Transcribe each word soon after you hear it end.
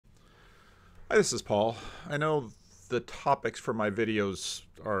Hi, this is Paul. I know the topics for my videos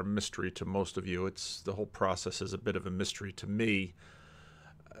are a mystery to most of you. The whole process is a bit of a mystery to me.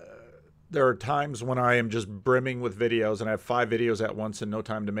 There are times when I am just brimming with videos and I have 5 videos at once and no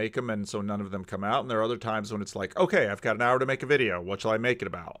time to make them, and so none of them come out. And there are other times when it's like, okay, I've got an hour to make a video. What shall I make it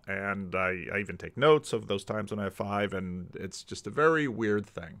about? And I even take notes of those times when I have 5, and it's just a very weird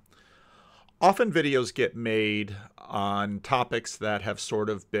thing. Often videos get made on topics that have sort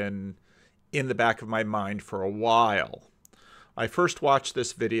of been in the back of my mind for a while. I first watched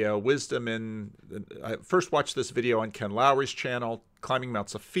this video, I first watched this video on Ken Lowry's channel, Climbing Mount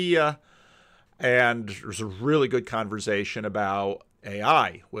Sophia, and there's a really good conversation about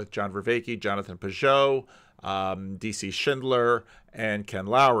AI with John Vervaeke, Jonathan Peugeot, DC Schindler, and Ken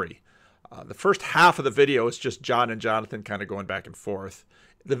Lowry. The first half of the video is just John and Jonathan kind of going back and forth.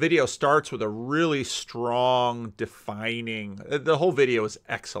 The video starts with a really strong, defining, the whole video is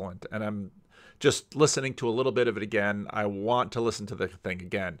excellent, and I'm just listening to a little bit of it again. I want to listen to the thing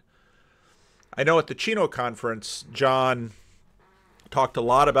again. I know at the Chino conference, John talked a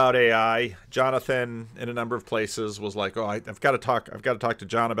lot about AI. Jonathan, in a number of places, was like, "Oh, I've got to talk to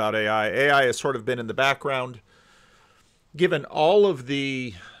John about AI." AI has sort of been in the background, given all of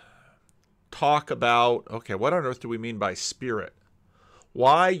the talk about, okay, what on earth do we mean by spirit?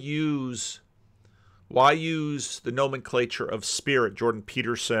 Why use the nomenclature of spirit? Jordan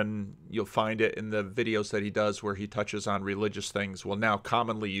Peterson, you'll find it in the videos that he does where he touches on religious things, will now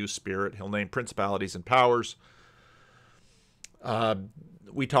commonly use spirit. He'll name principalities and powers.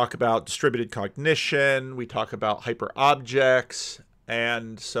 We talk about distributed cognition. We talk about hyperobjects.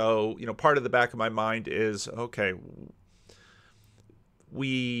 And so, part of the back of my mind is, okay,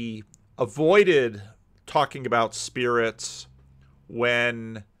 we avoided talking about spirits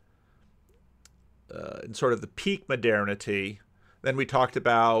when in sort of the peak modernity. Then we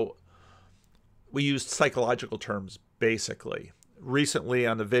used psychological terms, basically. Recently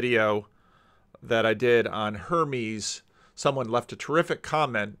on the video that I did on Hermes, someone left a terrific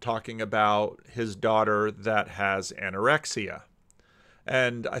comment talking about his daughter that has anorexia.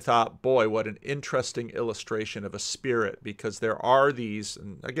 And I thought, boy, what an interesting illustration of a spirit, because there are these,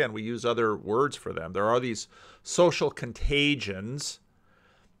 and again, we use other words for them, there are these social contagions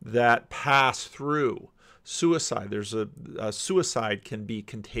that pass through. Suicide, there's a suicide can be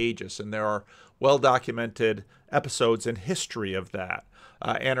contagious, and there are well-documented episodes in history of that.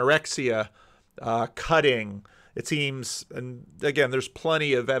 Anorexia, cutting, it seems, and again, there's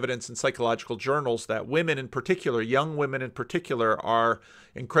plenty of evidence in psychological journals that women in particular, young women in particular, are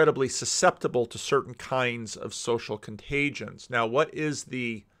incredibly susceptible to certain kinds of social contagions. Now,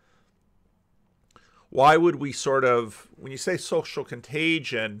 why would we sort of, when you say social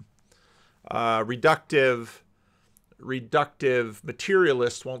contagion, reductive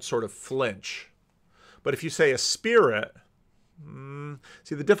materialists won't sort of flinch. But if you say a spirit,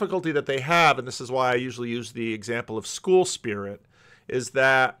 see, the difficulty that they have, and this is why I usually use the example of school spirit, is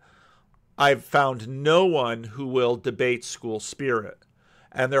that I've found no one who will debate school spirit.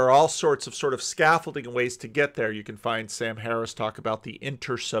 And there are all sorts of sort of scaffolding and ways to get there. You can find Sam Harris talk about the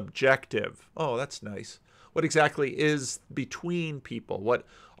intersubjective. Oh, that's nice. What exactly is between people? What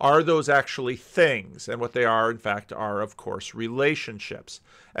are those actually things? And what they are, in fact, are, of course, relationships.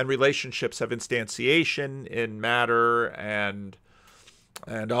 And relationships have instantiation in matter and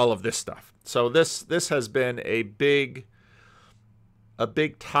all of this stuff. So this has been a big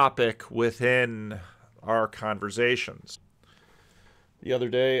topic within our conversations. The other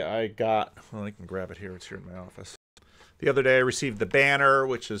day I can grab it here. It's here in my office. The other day I received the Banner,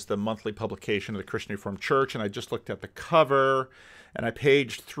 which is the monthly publication of the Christian Reformed Church, and I just looked at the cover, and I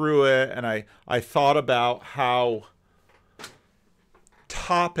paged through it, and I thought about how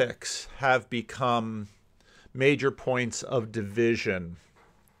topics have become major points of division.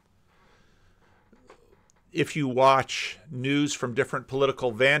 If you watch news from different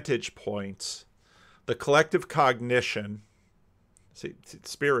political vantage points, the collective cognition, see,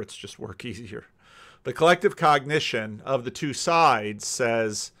 spirits just work easier. The collective cognition of the two sides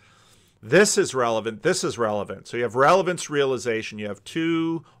says, this is relevant, this is relevant. So you have relevance realization. You have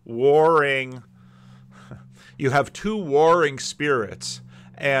two warring spirits.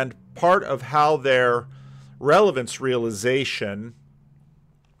 And part of how their relevance realization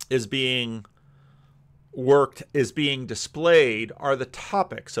is being displayed are the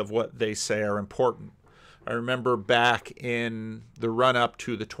topics of what they say are important. I remember back in the run-up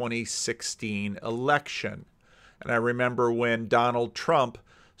to the 2016 election, and I remember when Donald Trump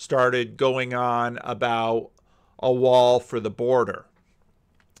started going on about a wall for the border.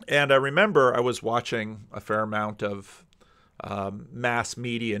 And I was watching a fair amount of mass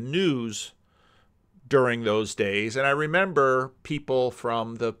media news during those days. And I remember people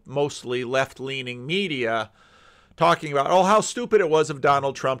from the mostly left-leaning media talking about, oh, how stupid it was of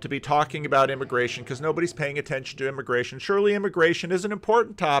Donald Trump to be talking about immigration because nobody's paying attention to immigration. Surely immigration is an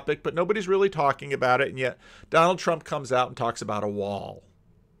important topic, but nobody's really talking about it. And yet Donald Trump comes out and talks about a wall.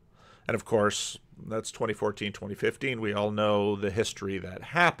 And of course, that's 2014, 2015. We all know the history that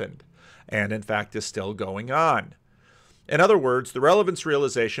happened and, in fact, is still going on. In other words, the relevance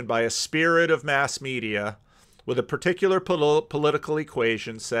realization by a spirit of mass media with a particular political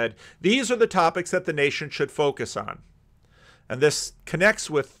equation said, these are the topics that the nation should focus on. And this connects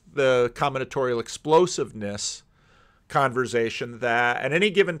with the combinatorial explosiveness conversation that at any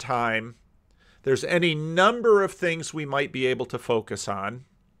given time, there's any number of things we might be able to focus on,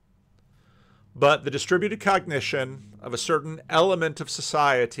 but the distributed cognition of a certain element of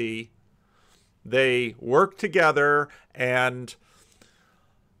society, they work together, and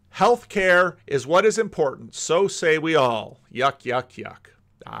healthcare is what is important, so say we all. Yuck, yuck, yuck.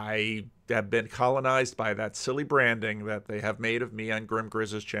 I have been colonized by that silly branding that they have made of me on Grim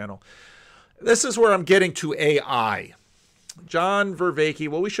Grizz's channel. This is where I'm getting to AI. John Vervaeke,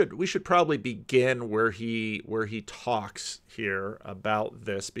 well, we should probably begin where he talks here about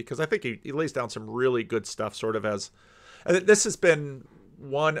this, because I think he lays down some really good stuff, sort of as this has been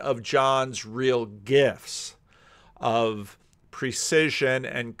one of John's real gifts of precision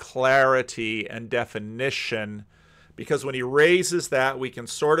and clarity and definition, because when he raises that, we can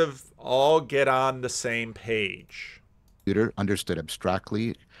sort of all get on the same page. Computer understood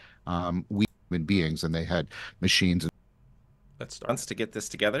abstractly, we human beings, and they had machines. Let's start to get this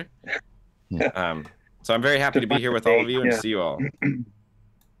together. So I'm very happy to be here with all of you and see you all.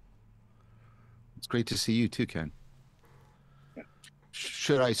 It's great to see you too, Ken.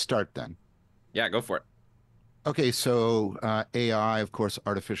 Should I start then? Yeah, go for it. Okay, so AI, of course,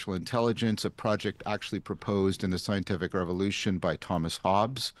 artificial intelligence, a project actually proposed in the scientific revolution by Thomas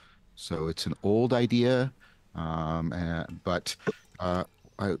Hobbes. So it's an old idea, but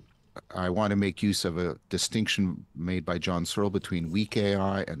I want to make use of a distinction made by John Searle between weak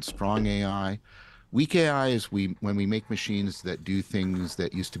AI and strong AI. Weak AI is when we make machines that do things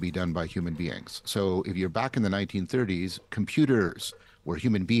that used to be done by human beings. So if you're back in the 1930s, computers were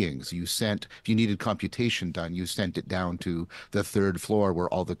human beings. If you needed computation done, you sent it down to the third floor where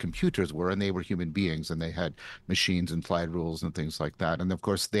all the computers were, and they were human beings, and they had machines and flight rules and things like that. And of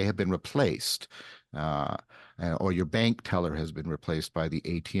course, they have been replaced. Or your bank teller has been replaced by the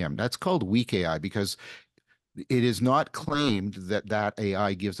ATM. That's called weak AI because it is not claimed that that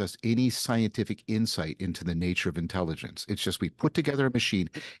AI gives us any scientific insight into the nature of intelligence. It's just we put together a machine.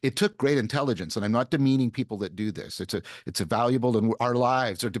 It took great intelligence, and I'm not demeaning people that do this. It's a valuable, and our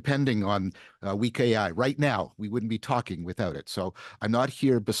lives are depending on weak AI. Right now, we wouldn't be talking without it. So I'm not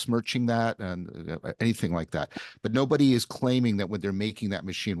here besmirching that and anything like that. But nobody is claiming that when they're making that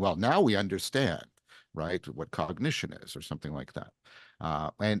machine, well, now we understand, right, what cognition is or something like that.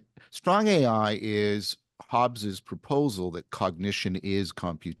 And strong AI is Hobbes's proposal that cognition is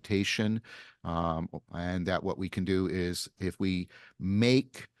computation, and that what we can do is, if we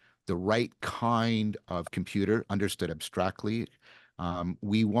make the right kind of computer understood abstractly,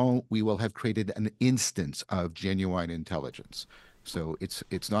 we will have created an instance of genuine intelligence. So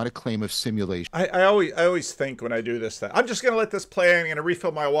it's not a claim of simulation. I always think when I do this that I'm just going to let this play, I'm going to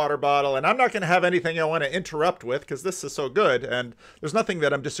refill my water bottle, and I'm not going to have anything I want to interrupt with because this is so good, and there's nothing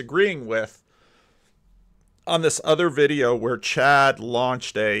that I'm disagreeing with. On this other video where Chad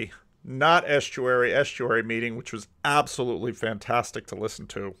launched a not Estuary meeting, which was absolutely fantastic to listen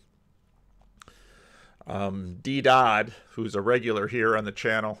to. D. Dodd, who's a regular here on the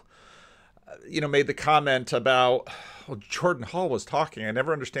channel, made the comment about, well, Jordan Hall was talking. I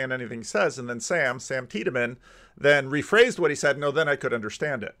never understand anything he says. And then Sam Tiedemann, then rephrased what he said. No, then I could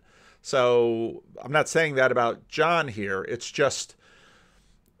understand it. So I'm not saying that about John here. It's just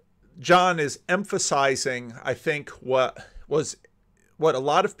John is emphasizing, I think, what is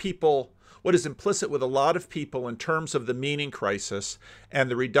implicit with a lot of people in terms of the meaning crisis and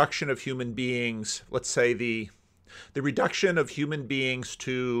the reduction of human beings, let's say the reduction of human beings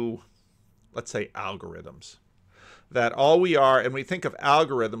to, let's say, algorithms. That all we are, and we think of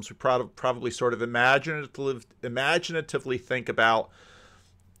algorithms, we probably sort of imaginatively think about,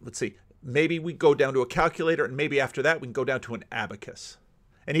 let's see, maybe we go down to a calculator, and maybe after that we can go down to an abacus.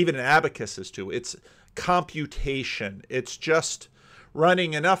 And even an abacus is too. It's computation. It's just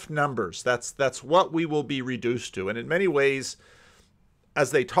running enough numbers. That's what we will be reduced to. And in many ways,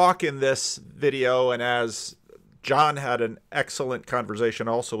 as they talk in this video, and as John had an excellent conversation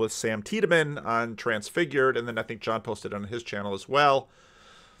also with Sam Tiedemann on Transfigured, and then I think John posted on his channel as well.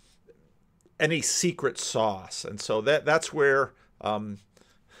 any secret sauce. And so that's where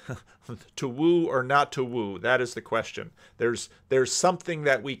to woo or not to woo, that is the question. There's something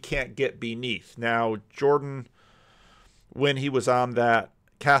that we can't get beneath. Now, Jordan, when he was on that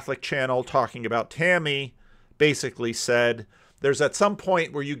Catholic channel talking about Tammy, basically said there's at some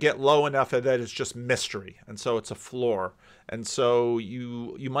point where you get low enough that it's just mystery, and so it's a floor. And so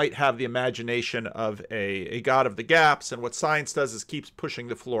you might have the imagination of a God of the gaps, and what science does is keeps pushing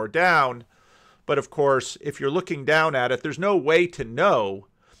the floor down. But of course, if you're looking down at it, there's no way to know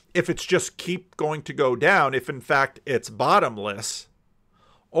if it's just keep going to go down, if in fact it's bottomless,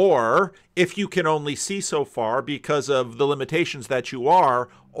 or if you can only see so far because of the limitations that you are,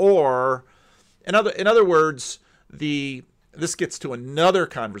 or in other words, this gets to another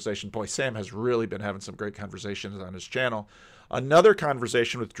conversation. Boy, Sam has really been having some great conversations on his channel. Another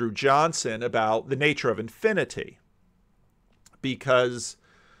conversation with Drew Johnson about the nature of infinity.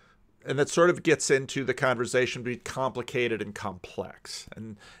 And that sort of gets into the conversation between complicated and complex.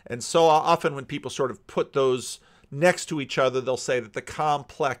 And so often when people sort of put those next to each other, they'll say that the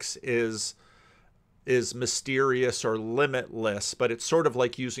complex is mysterious or limitless, but it's sort of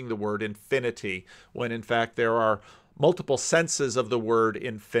like using the word infinity, when in fact there are multiple senses of the word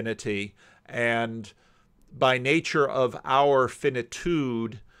infinity, and by nature of our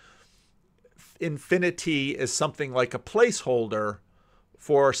finitude, infinity is something like a placeholder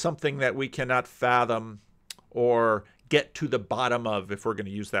for something that we cannot fathom or get to the bottom of, if we're going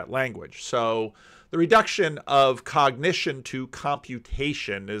to use that language. So the reduction of cognition to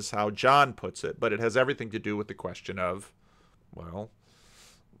computation is how John puts it, but it has everything to do with the question of, well,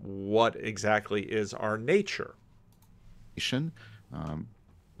 what exactly is our nature? It's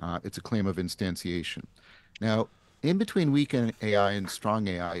a claim of instantiation. Now, in between weak AI and strong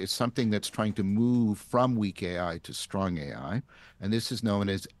AI is something that's trying to move from weak AI to strong AI, and this is known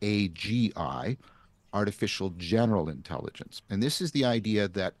as AGI, artificial general intelligence. And this is the idea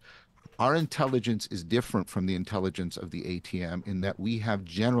that our intelligence is different from the intelligence of the ATM in that we have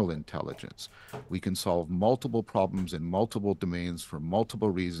general intelligence. We can solve multiple problems in multiple domains for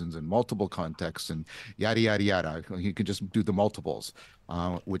multiple reasons in multiple contexts and yada, yada, yada. You can just do the multiples,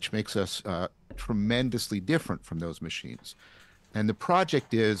 which makes us tremendously different from those machines. And the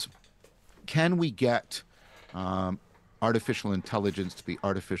project is, can we get artificial intelligence to be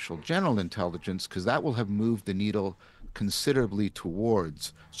artificial general intelligence? Because that will have moved the needle considerably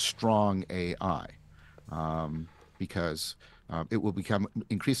towards strong AI, because it will become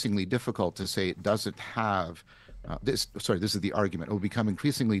increasingly difficult to say it doesn't have this is the argument. It will become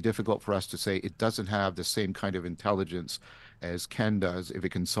increasingly difficult for us to say it doesn't have the same kind of intelligence as Ken does if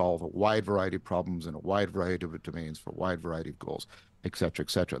it can solve a wide variety of problems in a wide variety of domains for a wide variety of goals, et cetera, et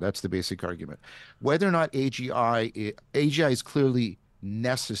cetera. That's the basic argument. Whether or not AGI is clearly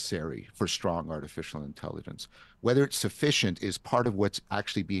necessary for strong artificial intelligence. Whether it's sufficient is part of what's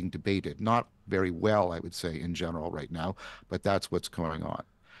actually being debated. Not very well, I would say, in general right now, but that's what's going on.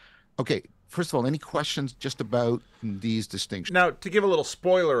 Okay, first of all, any questions just about these distinctions? Now, to give a little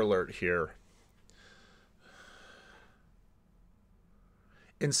spoiler alert here,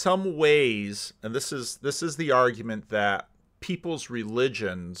 in some ways, and this is the argument that people's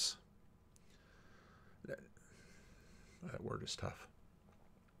religions, that word is tough,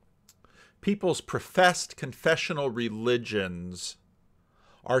 people's professed confessional religions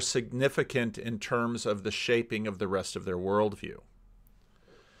are significant in terms of the shaping of the rest of their worldview.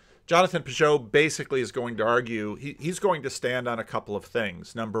 Jonathan Peugeot basically is going to argue, he's going to stand on a couple of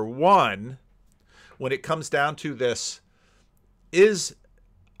things. Number one, when it comes down to this,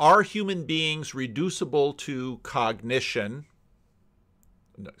 are human beings reducible to computation?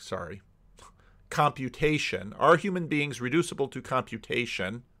 Are human beings reducible to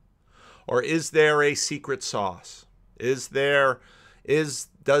computation? Or is there a secret sauce? Has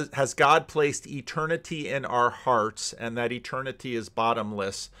God placed eternity in our hearts, and that eternity is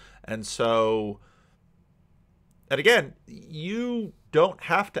bottomless? And so, and again, you don't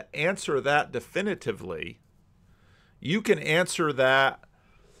have to answer that definitively. You can answer that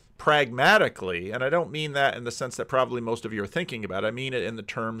pragmatically, and I don't mean that in the sense that probably most of you are thinking about. I mean it in the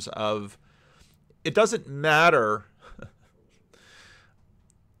terms of, it doesn't matter.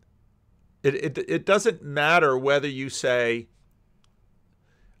 It doesn't matter whether you say,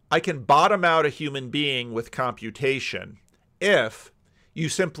 I can bottom out a human being with computation if you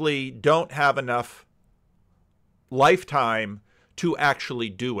simply don't have enough lifetime to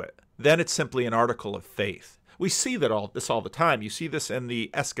actually do it. Then it's simply an article of faith. We see this all the time. You see this in the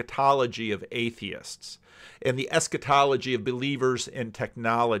eschatology of atheists, in the eschatology of believers in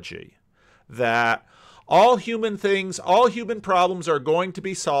technology, that All human things, all human problems are going to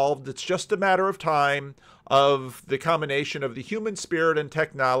be solved. It's just a matter of time of the combination of the human spirit and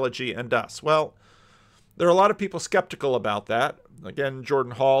technology and us. Well, there are a lot of people skeptical about that. Again,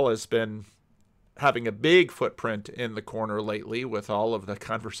 Jordan Hall has been having a big footprint in the corner lately with all of the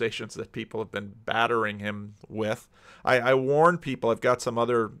conversations that people have been battering him with. I warn people, I've got some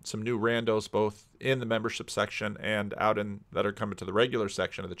new randos both in the membership section and out that are coming to the regular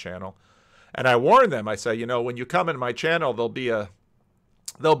section of the channel. And I warn them, I say, when you come in my channel, there'll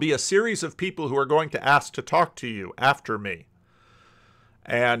be a series of people who are going to ask to talk to you after me.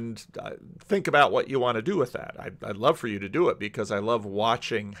 And think about what you want to do with that. I'd love for you to do it because I love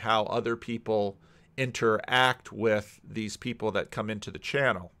watching how other people interact with these people that come into the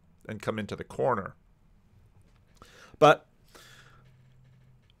channel and come into the corner. But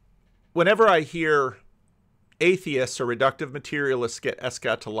whenever I hear atheists or reductive materialists get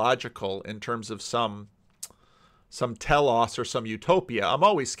eschatological in terms of some telos or some utopia, I'm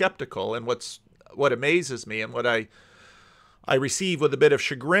always skeptical. And what amazes me and what I receive with a bit of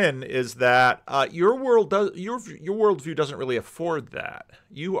chagrin is that your worldview doesn't really afford that.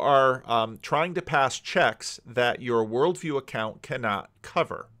 You are trying to pass checks that your worldview account cannot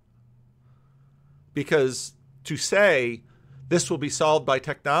cover. Because to say this will be solved by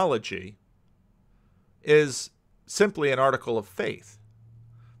technology is simply an article of faith.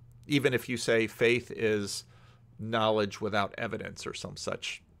 Even if you say faith is knowledge without evidence or some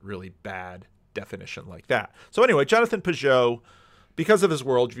such really bad definition like that. So anyway, Jonathan Pageau, because of his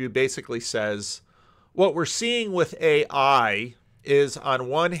worldview, basically says what we're seeing with AI is, on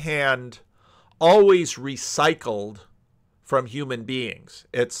one hand, always recycled from human beings.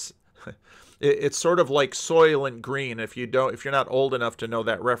 It's sort of like Soylent Green. If you're not old enough to know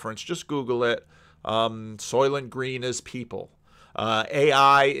that reference, just Google it. Soylent Green is people.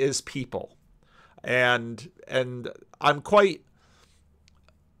 AI is people. And I'm quite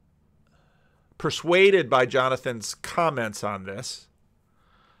persuaded by Jonathan's comments on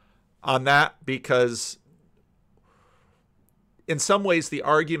that, because in some ways the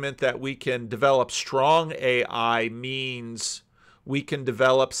argument that we can develop strong AI means we can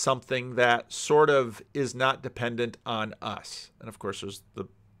develop something that sort of is not dependent on us. And of course, there's the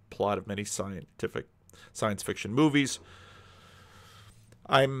plot of many science fiction movies.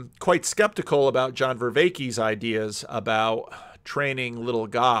 I'm quite skeptical about John Vervaeke's ideas about training little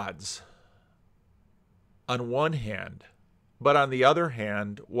gods on one hand, but on the other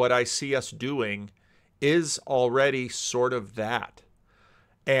hand, what I see us doing is already sort of that.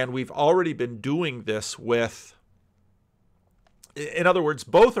 And we've already been doing this with, in other words,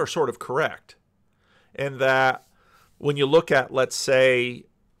 both are sort of correct. In that when you look at, let's say,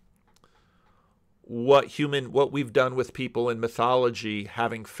 what we've done with people in mythology,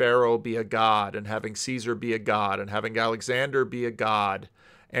 having Pharaoh be a god and having Caesar be a god and having Alexander be a god,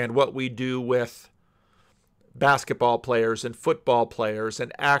 and what we do with basketball players and football players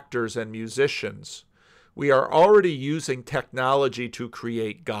and actors and musicians, we are already using technology to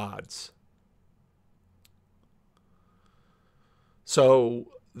create gods. So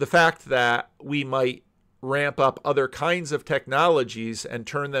the fact that we might ramp up other kinds of technologies and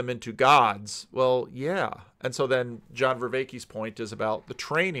turn them into gods, well, yeah. And so then John Vervaeke's point is about the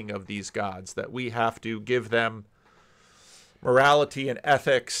training of these gods, that we have to give them morality and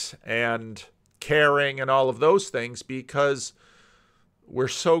ethics and caring and all of those things because we're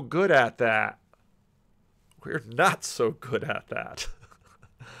so good at that. We're not so good at that.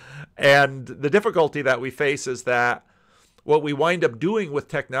 And the difficulty that we face is that what we wind up doing with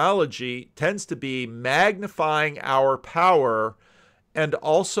technology tends to be magnifying our power and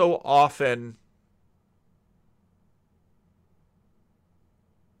also often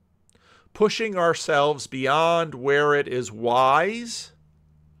pushing ourselves beyond where it is wise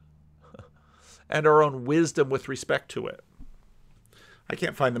and our own wisdom with respect to it. I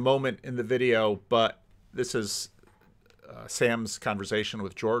can't find the moment in the video, but this is Sam's conversation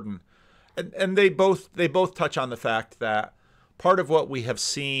with Jordan. And they both touch on the fact that part of what we have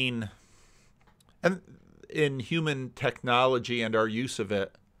seen and in human technology and our use of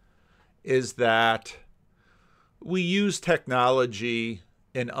it is that we use technology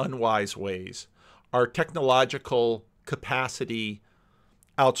in unwise ways. Our technological capacity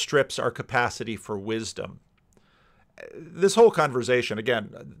outstrips our capacity for wisdom. This whole conversation,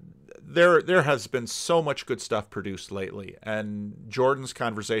 again, there has been so much good stuff produced lately, and Jordan's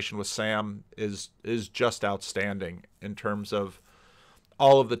conversation with Sam is just outstanding in terms of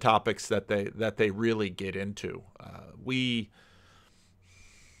all of the topics that they really get into.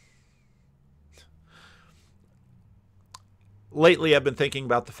 Lately I've been thinking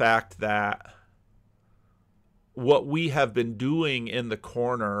about the fact that what we have been doing in the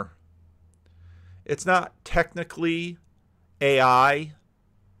corner, it's not technically AI.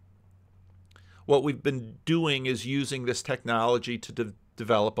 What we've been doing is using this technology to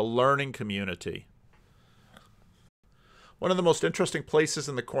develop a learning community. One of the most interesting places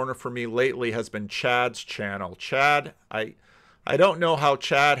in the corner for me lately has been Chad's channel. Chad, I don't know how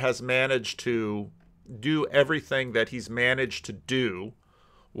Chad has managed to do everything that he's managed to do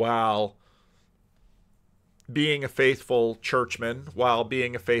while being a faithful churchman, while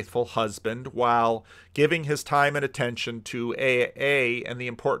being a faithful husband, while giving his time and attention to AA and the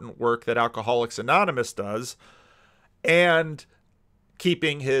important work that Alcoholics Anonymous does, and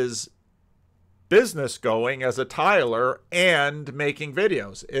keeping his business going as a tiler and making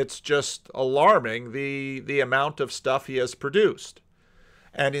videos. It's just alarming the amount of stuff he has produced.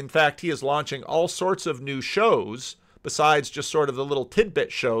 And in fact, he is launching all sorts of new shows besides just sort of the little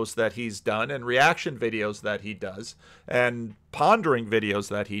tidbit shows that he's done and reaction videos that he does and pondering videos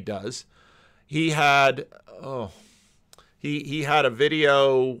that he does. He had, he had a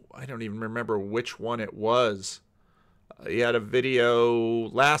video, I don't even remember which one it was. He had a video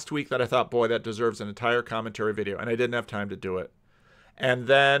last week that I thought, boy, that deserves an entire commentary video, and I didn't have time to do it. And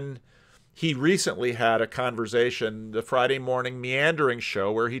then he recently had a conversation, the Friday morning meandering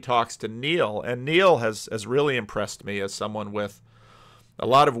show, where he talks to Neil. And Neil has really impressed me as someone with a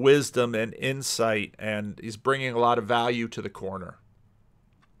lot of wisdom and insight, and he's bringing a lot of value to the corner.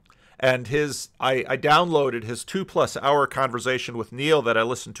 And I downloaded his 2+ hour conversation with Neil that I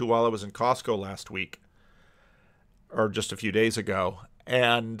listened to while I was in Costco last week, or just a few days ago.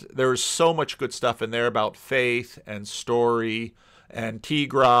 And there's so much good stuff in there about faith and story and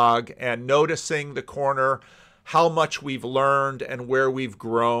T-Grog and noticing the corner, how much we've learned and where we've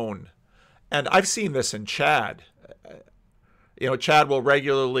grown. And I've seen this in Chad. You know, Chad will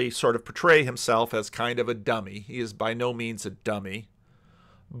regularly sort of portray himself as kind of a dummy. He is by no means a dummy,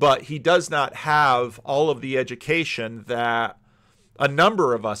 but he does not have all of the education that a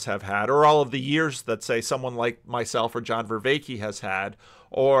number of us have had, or all of the years that, say, someone like myself or John Vervaeke has had,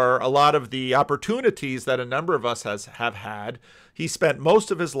 or a lot of the opportunities that a number of us have had. He spent most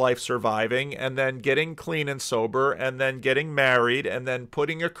of his life surviving and then getting clean and sober and then getting married and then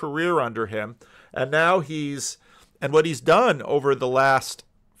putting a career under him. And now and what he's done over the last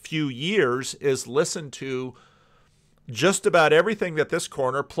few years is listen to just about everything that this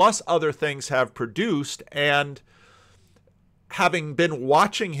corner plus other things have produced. And having been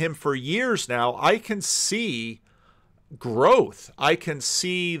watching him for years now, I can see growth. I can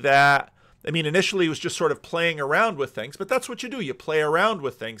see that, I mean, initially he was just sort of playing around with things, but that's what you do. You play around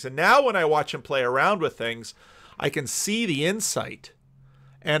with things. And now when I watch him play around with things, I can see the insight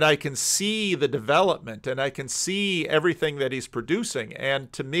and I can see the development and I can see everything that he's producing.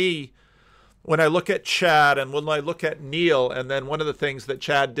 And to me, when I look at Chad and when I look at Neil, and then one of the things that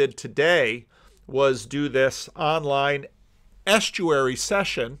Chad did today was do this online Estuary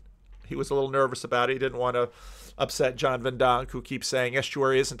session. He was a little nervous about it. He didn't want to upset John Van Donk, who keeps saying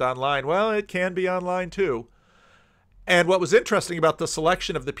Estuary isn't online. Well, it can be online too. And what was interesting about the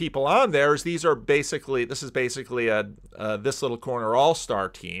selection of the people on there is this is basically a This Little Corner all-star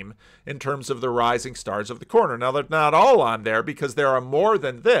team in terms of the rising stars of the corner. Now, they're not all on there because there are more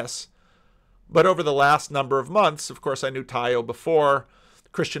than this. But over the last number of months, of course, I knew Tayo before.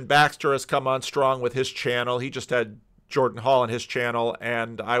 Christian Baxter has come on strong with his channel. He just had Jordan Hall on his channel,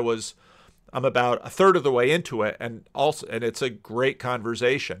 and I'm about a third of the way into it, and it's a great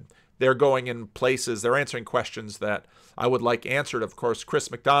conversation. They're going in places, they're answering questions that I would like answered. Of course,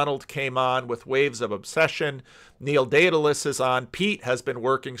 Chris McDonald came on with Waves of Obsession. Neil Daedalus is on. Pete has been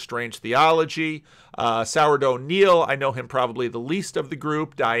working Strange Theology. Sourdough Neil, I know him probably the least of the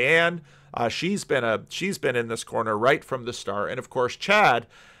group. Diane, she's been in this corner right from the start, and of course Chad.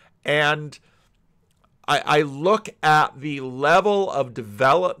 And I look at the level of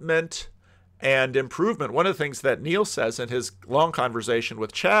development and improvement. One of the things that Neil says in his long conversation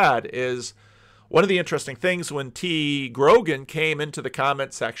with Chad is one of the interesting things when T. Grogan came into the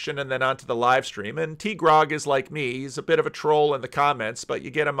comment section and then onto the live stream, and T. Grog is like me. He's a bit of a troll in the comments, but you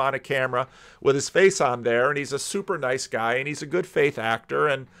get him on a camera with his face on there, and he's a super nice guy, and he's a good faith actor,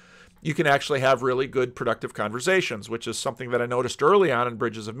 and you can actually have really good, productive conversations, which is something that I noticed early on in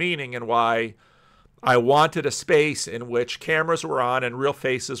Bridges of Meaning and why I wanted a space in which cameras were on and real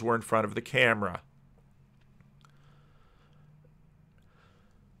faces were in front of the camera.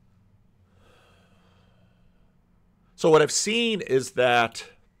 So what I've seen is that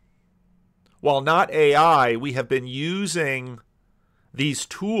while not AI, we have been using these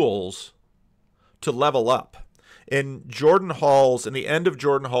tools to level up. In the end of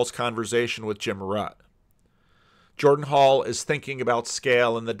Jordan Hall's conversation with Jim Rutt, Jordan Hall is thinking about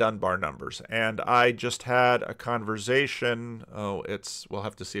scale in the Dunbar numbers. And I just had a conversation. Oh, we'll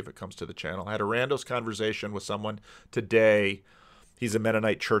have to see if it comes to the channel. I had a Randos conversation with someone today. He's a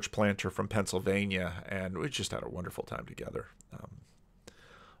Mennonite church planter from Pennsylvania, and we just had a wonderful time together.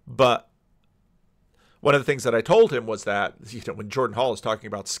 But one of the things that I told him was that, when Jordan Hall is talking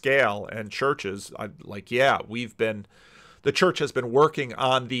about scale and churches, I'm like, yeah, the church has been working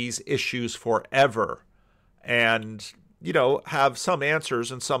on these issues forever, and have some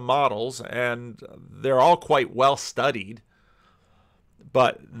answers and some models, and they're all quite well studied.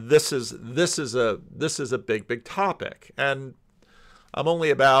 But this is a big topic, and I'm only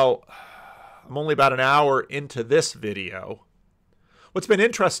about an hour into this video. What's been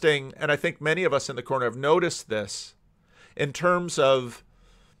interesting, and I think many of us in the corner have noticed this, in terms of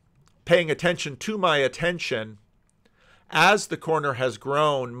paying attention to my attention. As the corner has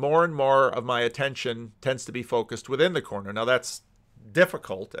grown, more and more of my attention tends to be focused within the corner. Now, that's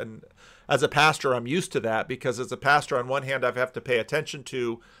difficult, and as a pastor, I'm used to that, because as a pastor, on one hand, I have to pay attention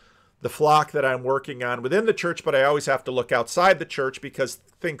to the flock that I'm working on within the church, but I always have to look outside the church, because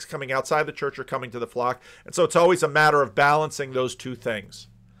things coming outside the church are coming to the flock. And so it's always a matter of balancing those two things.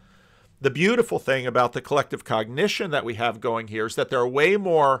 The beautiful thing about the collective cognition that we have going here is that there are way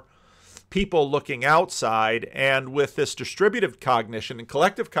more people looking outside, and with this distributive cognition and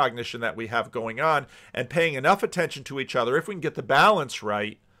collective cognition that we have going on, and paying enough attention to each other, if we can get the balance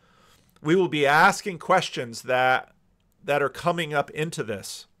right, we will be asking questions that are coming up into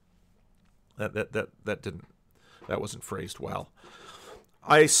this. That wasn't phrased well.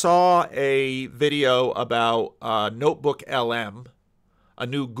 I saw a video about Notebook LM, a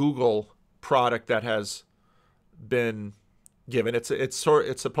new Google product that has been given. It's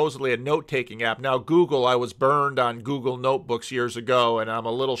supposedly a note-taking app. Now, Google, I was burned on Google Notebooks years ago, and I'm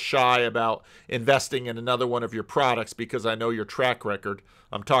a little shy about investing in another one of your products because I know your track record.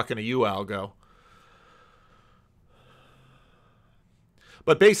 I'm talking to you, Algo.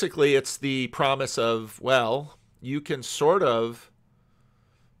 But basically, it's the promise of, well, you can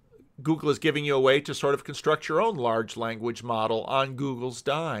Google is giving you a way to sort of construct your own large language model on Google's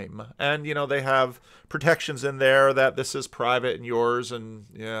dime. And, they have protections in there that this is private and yours. And,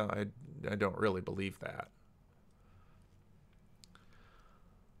 yeah, I don't really believe that.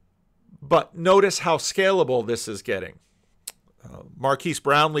 But notice how scalable this is getting. Marquise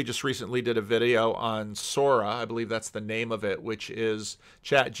Brownlee just recently did a video on Sora, I believe that's the name of it, which is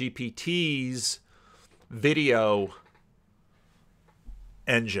ChatGPT's video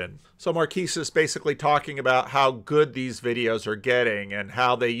engine. So Marquise is basically talking about how good these videos are getting, and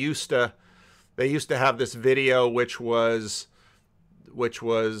how they used to have this video which was let's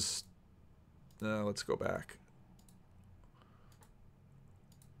go back.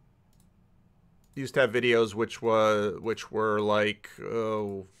 Used to have videos which were like,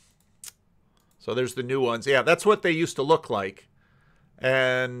 oh, so there's the new ones. Yeah, that's what they used to look like.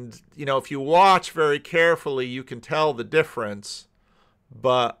 And, if you watch very carefully, you can tell the difference,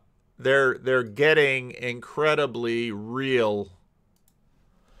 but they're getting incredibly real.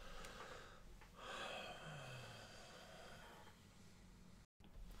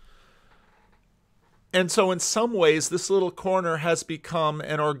 And so in some ways, this little corner has become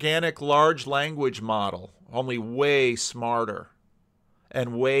an organic large language model, only way smarter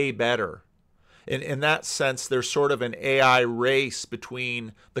and way better. In that sense, there's sort of an AI race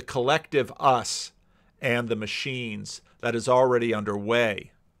between the collective us and the machines that is already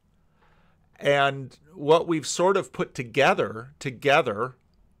underway. And what we've sort of put together,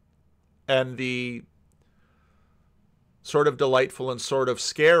 and the sort of delightful and sort of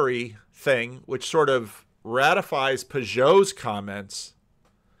scary thing, which sort of ratifies Peugeot's comments,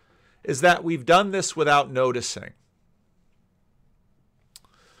 is that we've done this without noticing.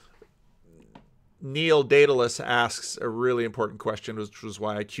 Neil Daedalus asks a really important question, which was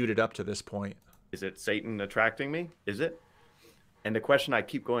why I queued it up to this point. Is it Satan attracting me? Is it? And the question I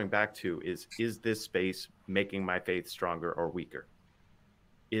keep going back to is this space making my faith stronger or weaker?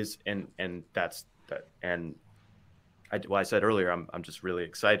 I said earlier, I'm just really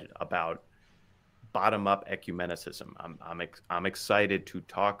excited about bottom-up ecumenicism. I'm excited to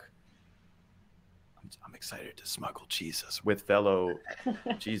talk. I'm excited to smuggle Jesus with fellow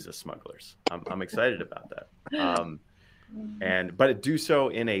Jesus smugglers. I'm excited about that. But do so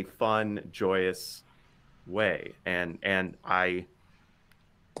in a fun, joyous way. And I,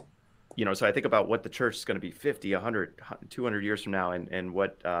 so I think about what the church is going to be 50, 100, 200 years from now, and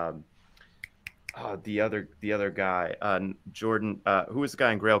what the other guy, Jordan, who was the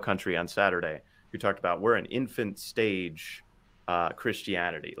guy in Grail Country on Saturday, who talked about we're an infant stage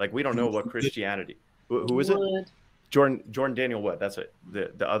Christianity. Like, we don't know what Christianity. Who is it? Jordan Daniel Wood. That's it.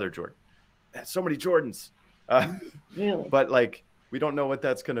 The other Jordan. So many Jordans. Really? But like, we don't know what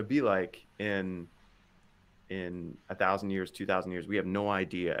that's going to be like in 1,000 years, 2,000 years. We have no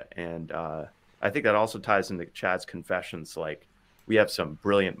idea. And I think that also ties into Chad's confessions. Like, we have some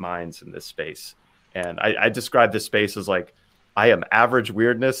brilliant minds in this space. And I describe this space as like, I am average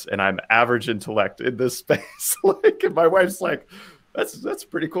weirdness and I'm average intellect in this space. Like, and my wife's like, that's a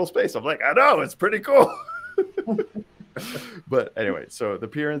pretty cool space. I'm like, I know, it's pretty cool. But anyway, so the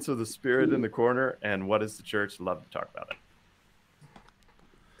appearance of the Spirit in the corner and what is the church? Love to talk about it.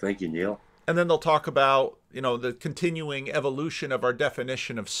 Thank you, Neil. And then they'll talk about, the continuing evolution of our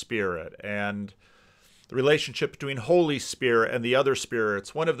definition of spirit and the relationship between Holy Spirit and the other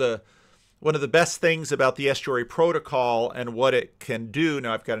spirits. One of the best things about the Estuary protocol and what it can do.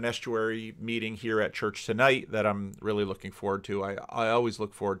 Now, I've got an Estuary meeting here at church tonight that I'm really looking forward to. I always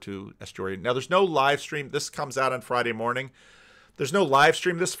look forward to Estuary. Now, there's no live stream. This comes out on Friday morning. There's no live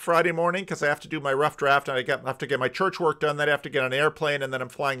stream this Friday morning because I have to do my rough draft and I have to get my church work done. Then I have to get on an airplane and then I'm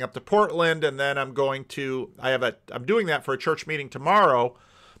flying up to Portland and then I'm doing that for a church meeting tomorrow.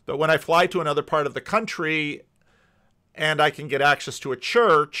 But when I fly to another part of the country and I can get access to a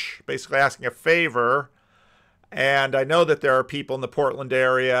church, basically asking a favor, and I know that there are people in the Portland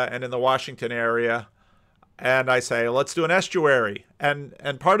area and in the Washington area, and I say, let's do an Estuary. And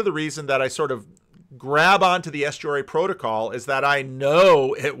part of the reason that I sort of grab onto the Estuary protocol is that I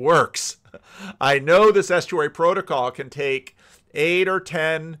know it works. I know this Estuary protocol can take 8 or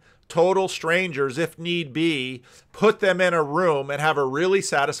 10 total strangers, if need be, put them in a room and have a really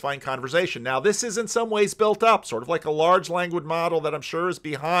satisfying conversation. Now, this is in some ways built up, sort of like a large language model that I'm sure is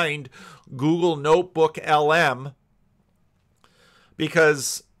behind Google Notebook LM.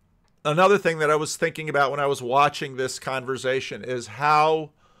 Because another thing that I was thinking about when I was watching this conversation is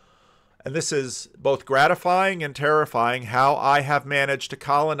how, and this is both gratifying and terrifying, how I have managed to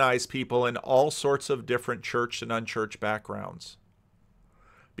colonize people in all sorts of different church and unchurched backgrounds.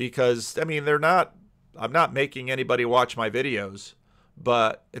 Because, I mean, I'm not making anybody watch my videos,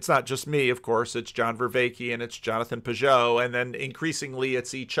 but it's not just me, of course. It's John Vervaeke and it's Jonathan Peugeot, and then increasingly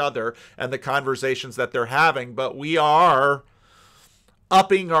it's each other and the conversations that they're having. But we are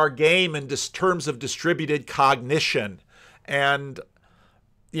upping our game in terms of distributed cognition. And,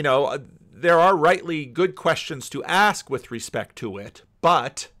 there are rightly good questions to ask with respect to it,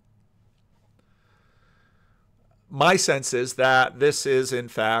 but my sense is that this is, in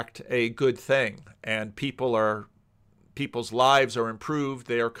fact, a good thing, and people's lives are improved.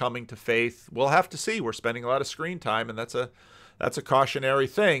 They are coming to faith. We'll have to see. We're spending a lot of screen time, and that's a cautionary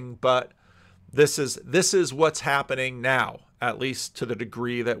thing. But this is what's happening now, at least to the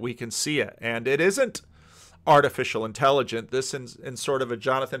degree that we can see it. And it isn't artificial intelligence. This, in sort of a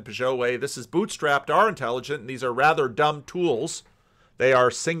Jonathan Peugeot way, this is bootstrapped our intelligence, and these are rather dumb tools. They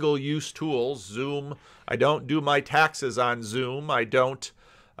are single-use tools. Zoom. I don't do my taxes on Zoom. I don't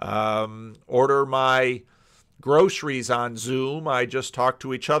order my groceries on Zoom. I just talk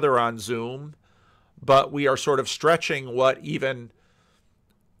to each other on Zoom. But we are sort of stretching what even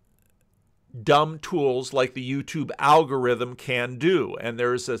dumb tools like the YouTube algorithm can do. And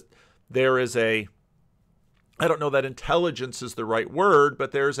there is a I don't know that intelligence is the right word,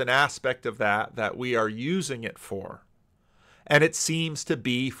 but there's an aspect of that we are using it for. And it seems to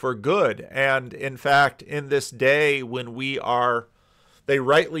be for good. And in fact, in this day when they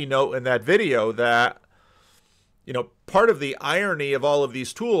rightly note in that video that, part of the irony of all of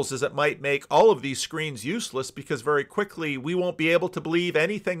these tools is it might make all of these screens useless because very quickly we won't be able to believe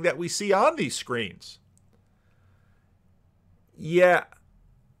anything that we see on these screens. Yeah,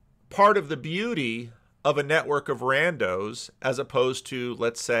 part of the beauty of a network of randos, as opposed to,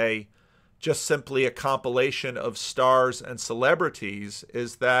 let's say, just simply a compilation of stars and celebrities,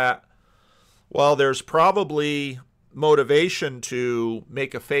 is that while there's probably motivation to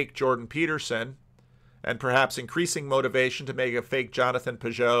make a fake Jordan Peterson and perhaps increasing motivation to make a fake Jonathan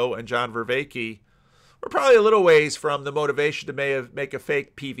Peugeot and John Vervaeke, we're probably a little ways from the motivation to make a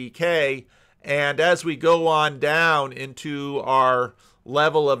fake PVK. And as we go on down into our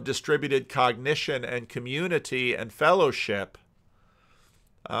level of distributed cognition and community and fellowship,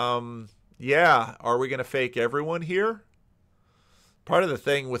 yeah, are we going to fake everyone here? Part of the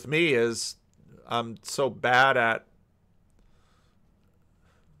thing with me is I'm so bad at,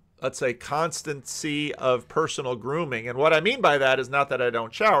 let's say, constancy of personal grooming. And what I mean by that is not that I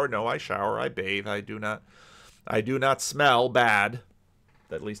don't shower. No, I shower, I bathe. I do not smell bad,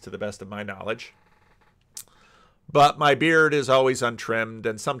 at least to the best of my knowledge. But my beard is always untrimmed,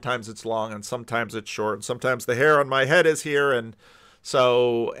 and sometimes it's long, and sometimes it's short, and sometimes the hair on my head is here, and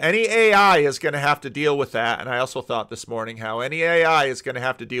So any AI is going to have to deal with that. And I also thought this morning how any AI is going to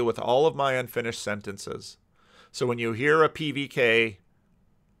have to deal with all of my unfinished sentences. So when you hear a PVK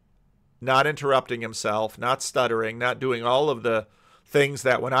not interrupting himself, not stuttering, not doing all of the things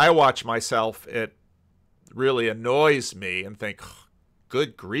that when I watch myself, it really annoys me and think,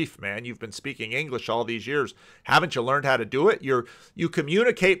 good grief, man, you've been speaking English all these years. Haven't you learned how to do it? You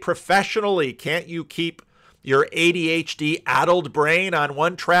communicate professionally. Can't you keep your ADHD addled brain on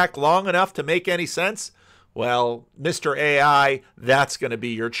one track long enough to make any sense? Well, Mr. AI, that's going to be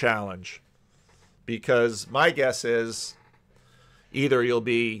your challenge. Because my guess is either you'll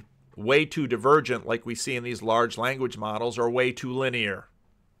be way too divergent like we see in these large language models or way too linear.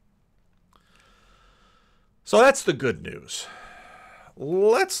 So that's the good news.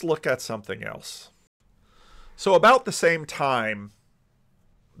 Let's look at something else. So about the same time,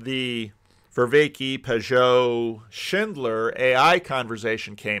 the Vervaeke, Peugeot, Schindler AI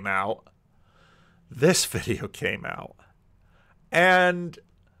conversation came out, this video came out. And,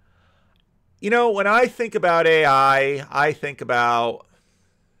 you know, when I think about AI, I think about,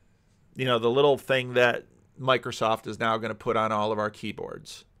 you know, the little thing that Microsoft is now going to put on all of our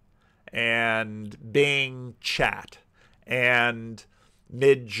keyboards, and Bing Chat, and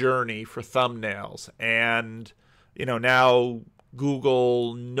Mid-Journey for thumbnails, and, you know, now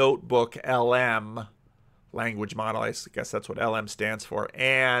Google Notebook LM language model. I guess that's what LM stands for.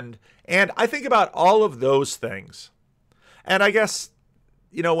 And I think about all of those things. And I guess,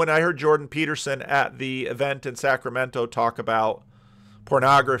 you know, when I heard Jordan Peterson at the event in Sacramento talk about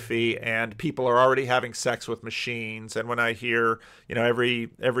pornography and people are already having sex with machines, and when I hear, you know, every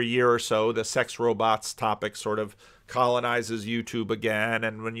year or so the sex robots topic sort of colonizes YouTube again,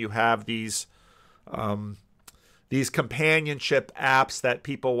 and when you have these companionship apps that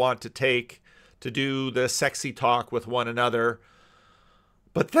people want to take to do the sexy talk with one another.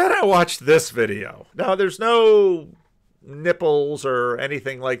 But then I watched this video. Now, there's no nipples or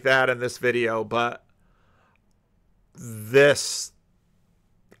anything like that in this video, but this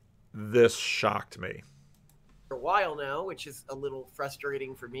shocked me. For a while now, which is a little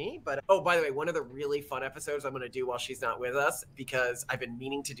frustrating for me. But oh, by the way, one of the really fun episodes I'm going to do while she's not with us, because I've been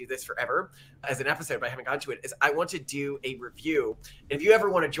meaning to do this forever as an episode, but I haven't gotten to it, is I want to do a review. And if you ever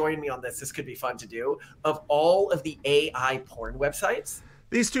want to join me on this could be fun to do, of all of the AI porn websites.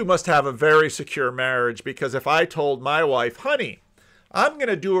 These two must have a very secure marriage, because if I told my wife, honey, I'm going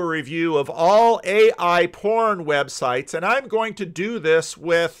to do a review of all AI porn websites, and I'm going to do this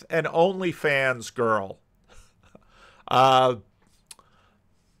with an OnlyFans girl. That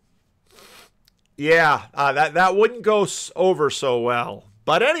wouldn't go over so well.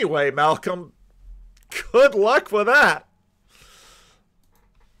 But anyway, Malcolm, good luck with that.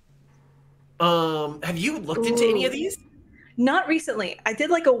 Have you looked into any of these? Not recently. I did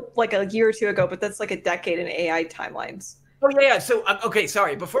like a year or two ago, but that's like a decade in AI timelines. Oh, yeah. So, okay,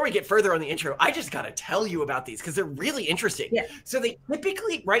 sorry. Before we get further on the intro, I just got to tell you about these because they're really interesting. Yeah. So they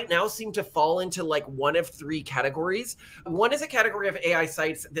typically right now seem to fall into like one of three categories. One is a category of AI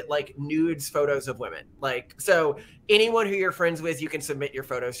sites that like nudes photos of women. Like, so anyone who you're friends with, you can submit your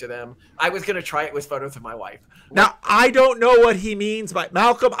photos to them. I was going to try it with photos of my wife. Now, I don't know what he means by,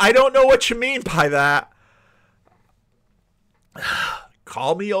 Malcolm, I don't know what you mean by that.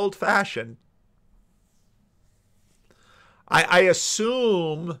 Call me old-fashioned. I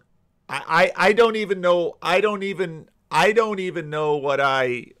assume I don't even know what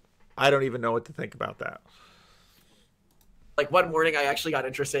to think about that. Like one morning I actually got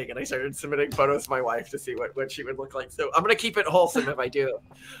interesting and I started submitting photos to my wife to see what she would look like. So I'm going to keep it wholesome if I do.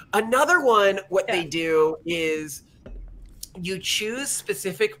 Another one, what they do is you choose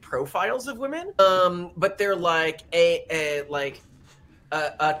specific profiles of women, but they're like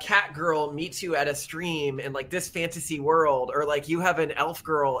a cat girl meets you at a stream in like this fantasy world, or like you have an elf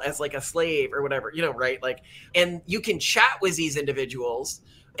girl as like a slave or whatever, you know, right? Like, and you can chat with these individuals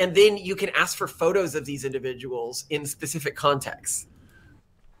and then you can ask for photos of these individuals in specific contexts.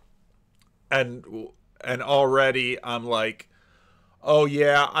 And already I'm like, oh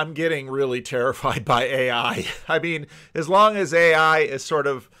yeah, I'm getting really terrified by AI. I mean, as long as AI is sort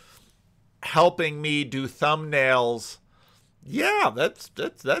of helping me do thumbnails, yeah,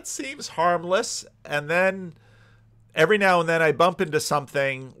 that seems harmless. And then every now and then I bump into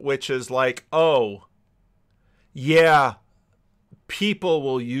something which is like, oh, yeah, people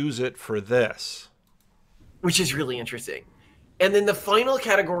will use it for this. Which is really interesting. And then the final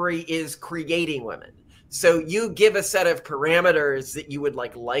category is creating women. So you give a set of parameters that you would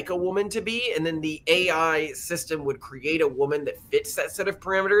like a woman to be, and then the AI system would create a woman that fits that set of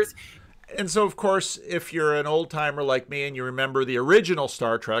parameters. And so, of course, if you're an old timer like me and you remember the original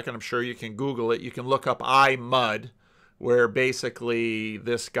Star Trek, and I'm sure you can Google it, you can look up I, Mud, where basically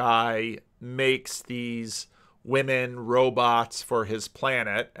this guy makes these women robots for his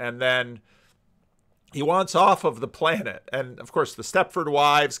planet, and then he wants off of the planet. And of course, the Stepford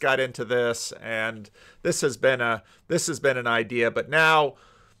Wives got into this, and this has been an idea. But now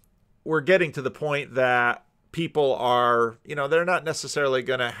we're getting to the point that people are, they're not necessarily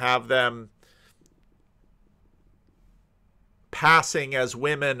going to have them passing as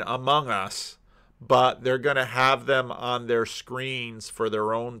women among us, but they're going to have them on their screens for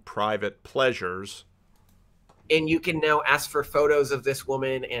their own private pleasures. And you can now ask for photos of this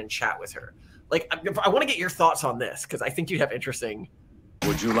woman and chat with her. Like, I want to get your thoughts on this, because I think you'd have interesting.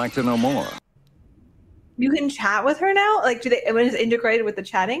 Would you like to know more? You can chat with her now? Like, when it's integrated with the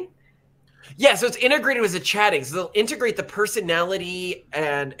chatting? Yeah, so it's integrated with the chatting. So they'll integrate the personality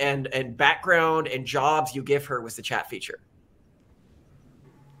and background and jobs you give her with the chat feature.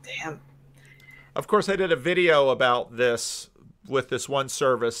 Damn. Of course, I did a video about this with this one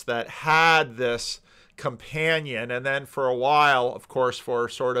service that had this companion, and then for a while, of course, for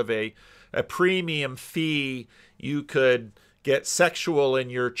sort of a premium fee, you could get sexual in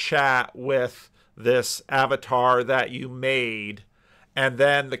your chat with this avatar that you made. And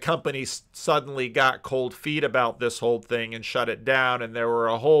then the company suddenly got cold feet about this whole thing and shut it down. And there were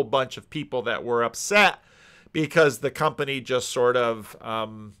a whole bunch of people that were upset because the company just sort of,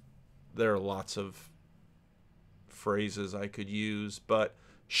 there are lots of phrases I could use, but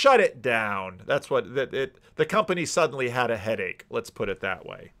shut it down. That's what the company suddenly had a headache. Let's put it that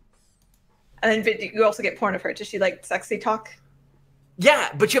way. And then you also get porn of her. Does she like sexy talk? Yeah,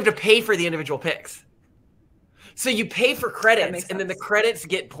 but you have to pay for the individual pics. So you pay for credits, and then the credits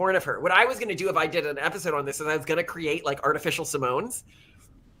get porn of her. What I was going to do if I did an episode on this is I was going to create like artificial Simones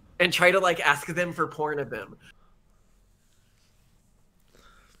and try to like ask them for porn of them.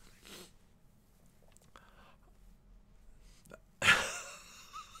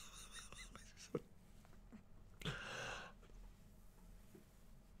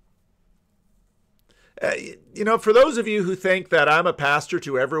 For those of you who think that I'm a pastor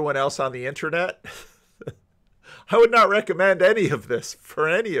to everyone else on the internet, I would not recommend any of this for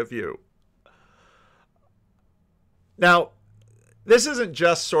any of you. Now, this isn't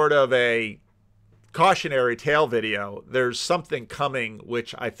just sort of a cautionary tale video. There's something coming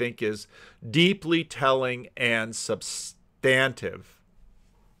which I think is deeply telling and substantive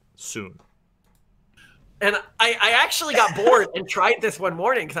soon. And I actually got bored and tried this one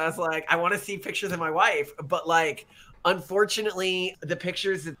morning because I was like, I want to see pictures of my wife. But like, unfortunately, the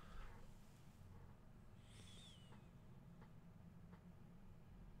pictures...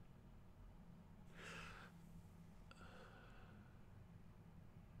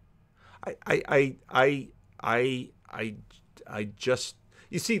 I just,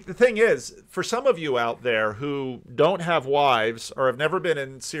 you see, the thing is, for some of you out there who don't have wives or have never been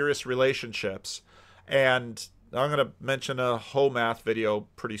in serious relationships, and I'm going to mention a whole math video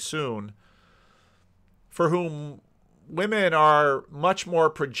pretty soon, for whom women are much more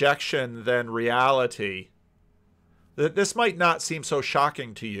projection than reality, that this might not seem so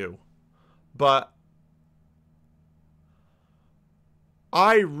shocking to you, but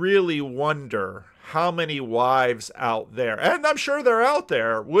I really wonder how many wives out there, and I'm sure they're out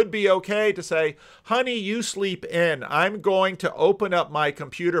there, would be okay to say, honey, you sleep in. I'm going to open up my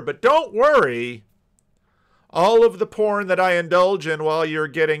computer, but don't worry. All of the porn that I indulge in while you're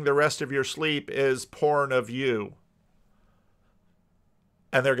getting the rest of your sleep is porn of you.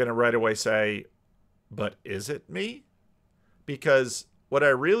 And they're going to right away say, but is it me? Because what I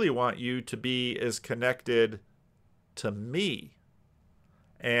really want you to be is connected to me.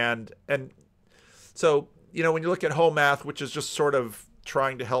 And so, when you look at home math, which is just sort of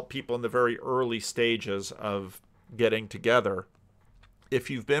trying to help people in the very early stages of getting together, if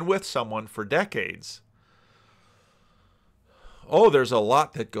you've been with someone for decades, there's a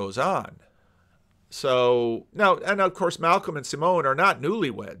lot that goes on. So now, and of course, Malcolm and Simone are not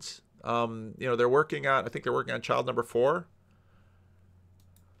newlyweds. They're working on, I think they're working on child number 4.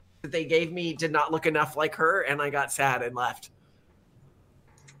 They gave me did not look enough like her, and I got sad and left.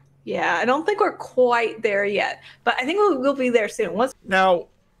 Yeah, I don't think we're quite there yet, but I think we'll be there soon. Now,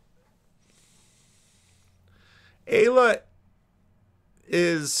 Ayla's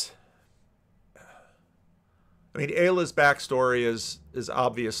backstory is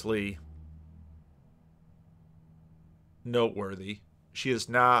obviously noteworthy. She is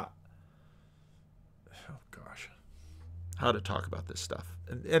not, oh gosh, how to talk about this stuff.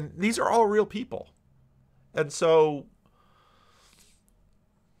 And these are all real people. And so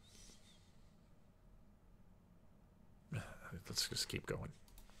let's just keep going.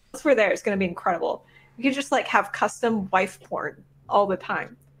 Once we're there, it's going to be incredible. You could just like have custom wife porn all the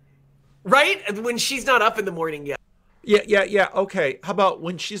time. Right? And when she's not up in the morning yet. Yeah. Okay. How about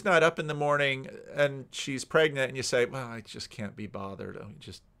when she's not up in the morning and she's pregnant and you say, well, I just can't be bothered.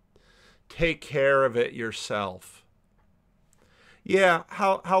 Just take care of it yourself. Yeah.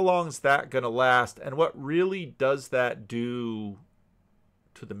 How long is that going to last? And what really does that do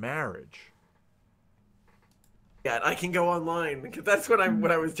to the marriage? Yeah, I can go online because that's when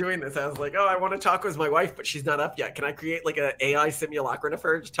I was doing this. I was like, oh, I want to talk with my wife, but she's not up yet. Can I create like an AI simulacrum of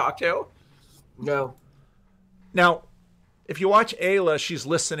her to talk to? No. Now, if you watch Ayla, she's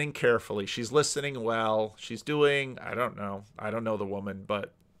listening carefully. She's listening well. She's doing, I don't know the woman,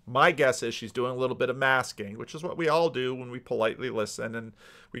 but my guess is she's doing a little bit of masking, which is what we all do when we politely listen and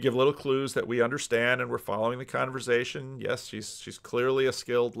we give little clues that we understand and we're following the conversation. Yes, she's clearly a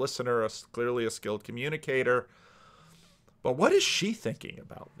skilled listener, clearly a skilled communicator. But what is she thinking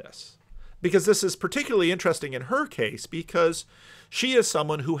about this? Because this is particularly interesting in her case because she is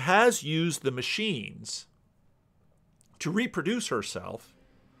someone who has used the machines to reproduce herself,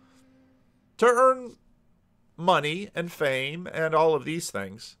 to earn money and fame and all of these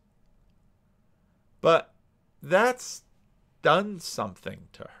things. But that's done something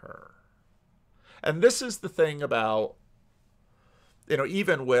to her. And this is the thing about,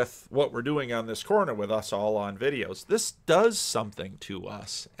 even with what we're doing on this corner with us all on videos, this does something to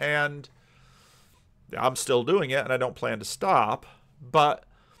us. And I'm still doing it and I don't plan to stop, but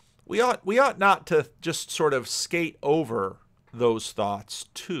we ought not to just sort of skate over those thoughts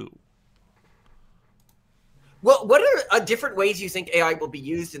too. Well, what are different ways you think AI will be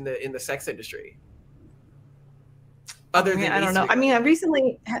used in the sex industry? Other than I don't know. I mean, I've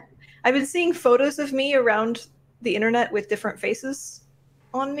been seeing photos of me around the internet with different faces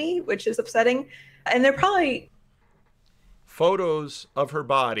on me, which is upsetting. And they're probably photos of her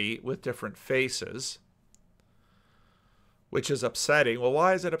body with different faces, which is upsetting. Well,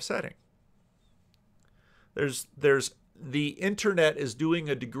 why is it upsetting? There's the internet is doing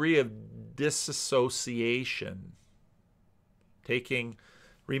a degree of disassociation,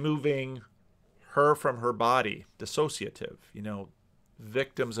 removing her from her body, dissociative.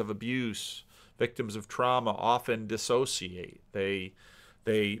 Victims of abuse, victims of trauma often dissociate. They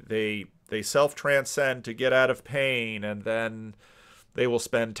self-transcend to get out of pain, and then they will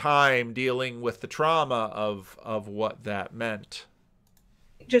spend time dealing with the trauma of what that meant.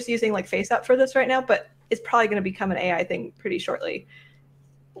 Just using like FaceApp for this right now, but it's probably going to become an AI thing pretty shortly,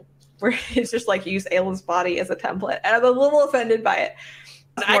 where it's just like use Ayla's body as a template. And I'm a little offended by it.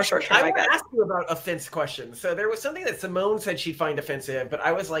 Actually, I want to ask you about offense questions. So there was something that Simone said she'd find offensive, but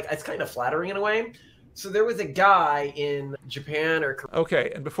I was like, it's kind of flattering in a way. So there was a guy in Japan or Korea.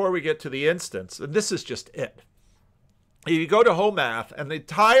 Okay, and before we get to the instance, and this is just it. You go to Home Math, and the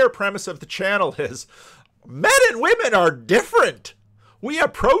entire premise of the channel is men and women are different. We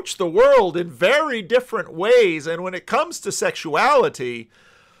approach the world in very different ways, and when it comes to sexuality,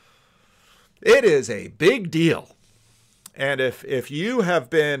 it is a big deal. And if you have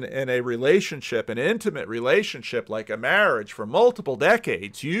been in a relationship, an intimate relationship like a marriage for multiple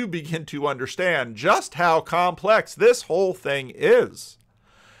decades, you begin to understand just how complex this whole thing is.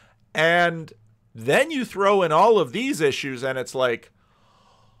 And then you throw in all of these issues and it's like,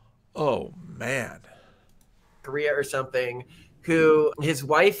 oh man. Korea or something, who his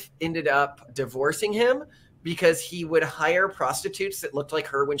wife ended up divorcing him because he would hire prostitutes that looked like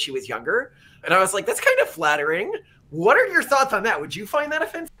her when she was younger. And I was like, that's kind of flattering. What are your thoughts on that? Would you find that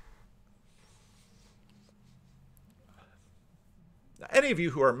offensive? Any of you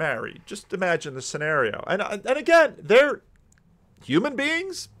who are married, just imagine the scenario. And again, they're human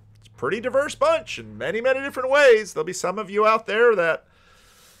beings. It's a pretty diverse bunch in many, many different ways. There'll be some of you out there that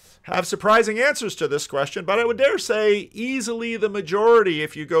have surprising answers to this question, but I would dare say easily the majority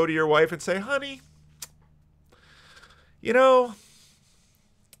if you go to your wife and say, honey,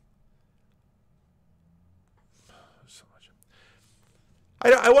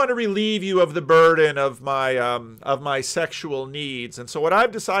 I want to relieve you of the burden of my sexual needs. And so what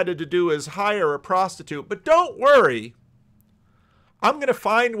I've decided to do is hire a prostitute. But don't worry. I'm going to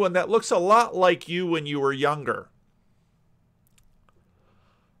find one that looks a lot like you when you were younger.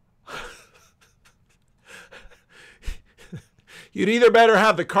 You'd either better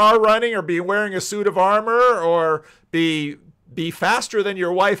have the car running or be wearing a suit of armor or be faster than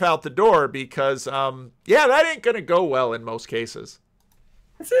your wife out the door because, yeah, that ain't going to go well in most cases.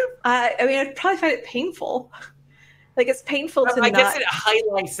 I mean, I'd probably find it painful. Like, it's painful to I guess it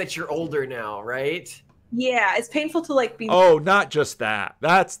highlights that you're older now, right? Yeah, it's painful to, like, be... Oh, not just that.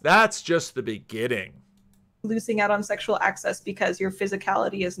 That's just the beginning. losing out on sexual access because your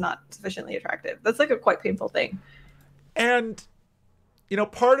physicality is not sufficiently attractive. That's like a quite painful thing. And, you know,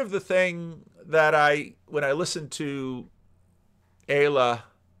 part of the thing that when I listen to Ayla,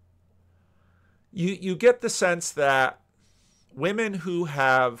 you get the sense that women who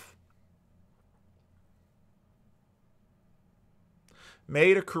have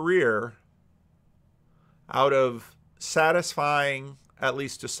made a career out of satisfying, at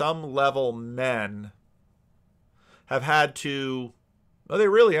least to some level, men have had to, well, they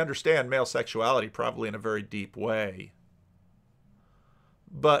really understand male sexuality probably in a very deep way.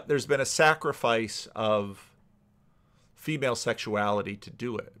 But there's been a sacrifice of female sexuality to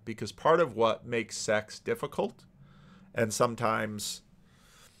do it, because part of what makes sex difficult and sometimes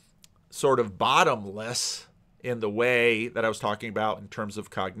sort of bottomless in the way that I was talking about in terms of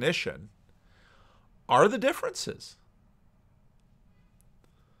cognition are the differences.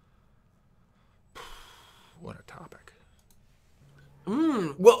 What a topic.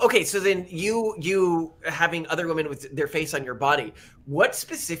 Well, okay, so then you having other women with their face on your body, what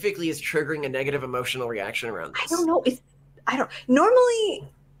specifically is triggering a negative emotional reaction around this? I don't know.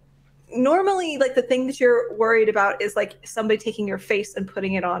 Normally, like the thing that you're worried about is like somebody taking your face and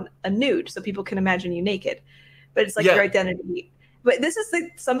putting it on a nude so people can imagine you naked. But it's like your identity. But this is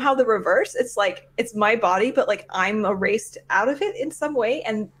like somehow the reverse. It's like it's my body, but like I'm erased out of it in some way,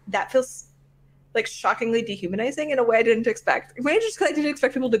 and that feels like shockingly dehumanizing in a way I didn't expect. I didn't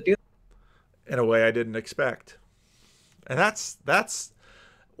expect people to do. In a way I didn't expect. And that's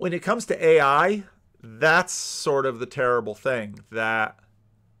when it comes to AI, that's sort of the terrible thing, that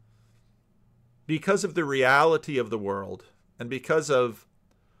because of the reality of the world and because of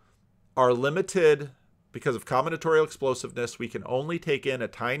our because of combinatorial explosiveness, we can only take in a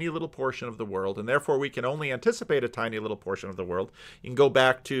tiny little portion of the world, and therefore we can only anticipate a tiny little portion of the world. You can go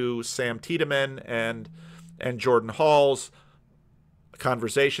back to Sam Tiedemann and Jordan Hall's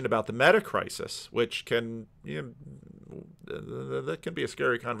conversation about the meta crisis, which can, that can be a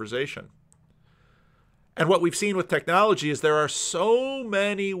scary conversation. And what we've seen with technology is there are so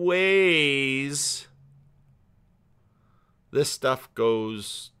many ways this stuff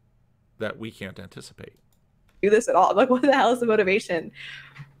goes that we can't anticipate. Do this at all. I'm like, what the hell is the motivation?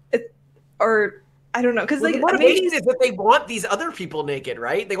 Or I don't know, because Well, like the motivation is that they want these other people naked,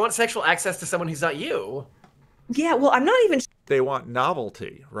 right? They want sexual access to someone who's not you. Yeah, well, I'm not even They want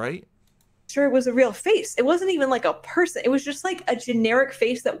novelty, right? sure it was a real face. It wasn't even like a person. It was just like a generic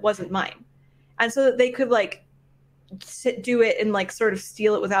face that wasn't mine, and so that they could like do it and like sort of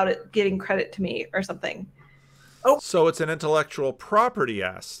steal it without it getting credit to me or something. Oh, so it's an intellectual property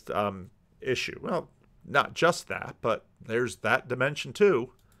issue. Well, not just that, but there's that dimension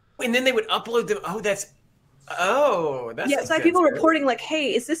too. And then they would upload them. That's yeah. So I have people reporting like,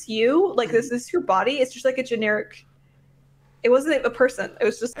 "Hey, is this you? Like, is this your body?" It's just like a generic. It wasn't a person. It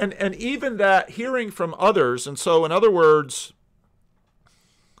was just and even that hearing from others. And so, in other words,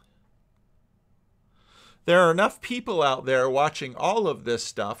 there are enough people out there watching all of this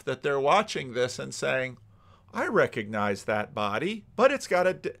stuff that they're watching this and saying, "I recognize that body, but it's got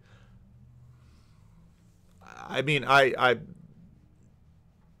a." I mean, and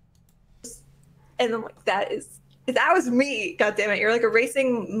I'm like, that was me. God damn it! You're like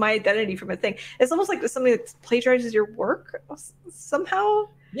erasing my identity from a thing. It's almost like something that plagiarizes your work somehow.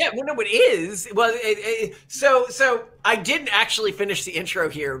 Yeah, well, no, it is. Well, so I didn't actually finish the intro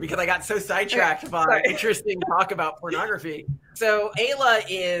here because I got so sidetracked by interesting talk about pornography. So Ayla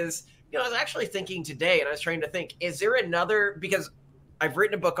is, I was actually thinking today, and I was trying to think, is there another, because I've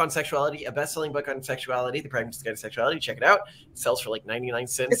written a book on sexuality, a best-selling book on sexuality, The Pragmatist Guide to Sexuality. Check it out. It sells for like 99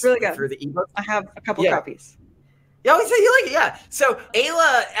 cents. It's really good. Through the ebook. I have a couple copies. Yeah, so you like it, yeah. So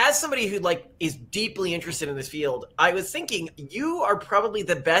Ayla, as somebody who is deeply interested in this field, I was thinking you are probably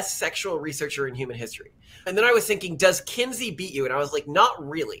the best sexual researcher in human history. And then I was thinking, does Kinsey beat you? And I was like, not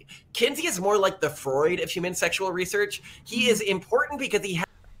really. Kinsey is more like the Freud of human sexual research. He is important because he has.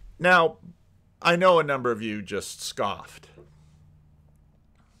 Now, I know a number of you just scoffed.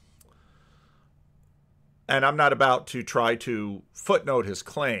 And I'm not about to try to footnote his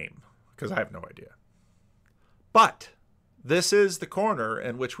claim, because I have no idea. But this is the corner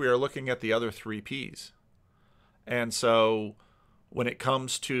in which we are looking at the other three Ps. And so when it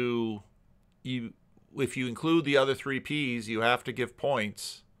comes to if you include the other three Ps, you have to give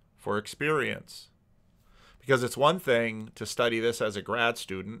points for experience. Because it's one thing to study this as a grad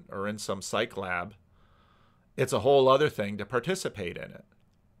student or in some psych lab. It's a whole other thing to participate in it.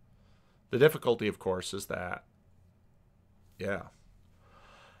 The difficulty, of course, is that, yeah.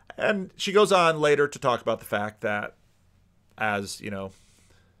 And she goes on later to talk about the fact that, as,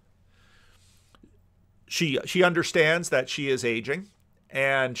 she understands that she is aging,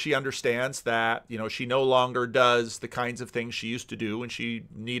 and she understands that, you know, she no longer does the kinds of things she used to do when she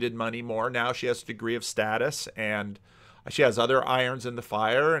needed money more. Now she has a degree of status, and she has other irons in the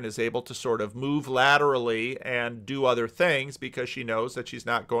fire, and is able to sort of move laterally and do other things because she knows that she's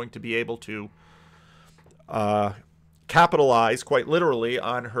not going to be able to capitalize quite literally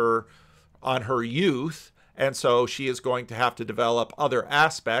on her youth. And so she is going to have to develop other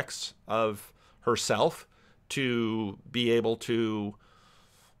aspects of herself to be able to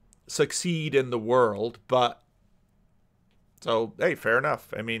succeed in the world. But so, hey, fair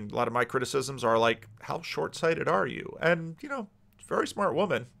enough. I mean, a lot of my criticisms are like, how short-sighted are you? And, you know, very smart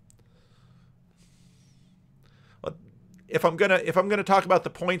woman. If I'm gonna talk about the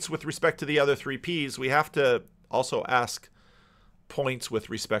points with respect to the other three P's, we have to also ask points with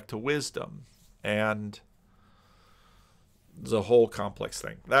respect to wisdom, and the whole complex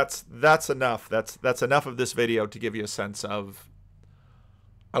thing. That's enough. That's enough of this video to give you a sense of.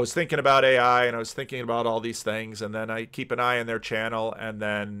 I was thinking about AI, and I was thinking about all these things, and then I keep an eye on their channel, and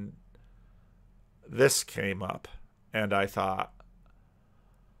then this came up, and I thought,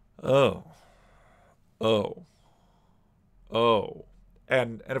 oh,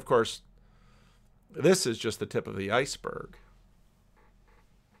 and of course, this is just the tip of the iceberg.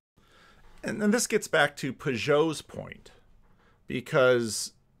 And then this gets back to Peugeot's point,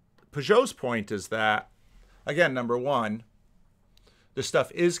 because Peugeot's point is that, again, number one, the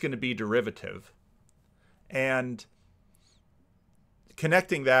stuff is going to be derivative, and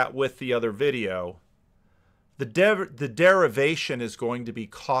connecting that with the other video, the derivation is going to be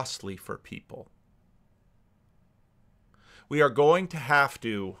costly for people. We are going to have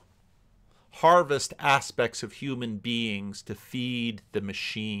to harvest aspects of human beings to feed the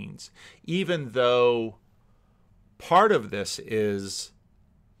machines, even though part of this is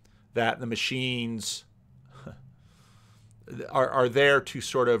that the machines are there to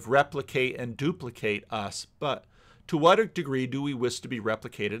sort of replicate and duplicate us. But to what degree do we wish to be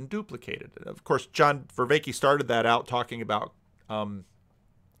replicated and duplicated? Of course, John Vervaeke started that out talking about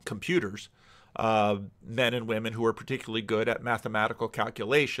computers. Men and women who were particularly good at mathematical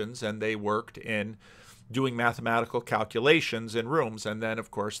calculations, and they worked in doing mathematical calculations in rooms. And then,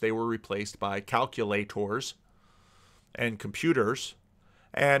 of course, they were replaced by calculators and computers.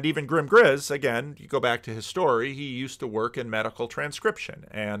 And even Grim Grizz, again, you go back to his story, he used to work in medical transcription.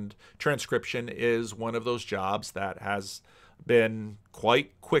 And transcription is one of those jobs that has been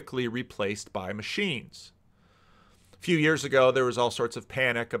quite quickly replaced by machines. A few years ago, there was all sorts of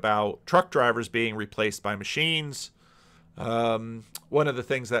panic about truck drivers being replaced by machines. One of the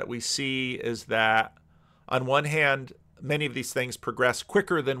things that we see is that, on one hand, many of these things progress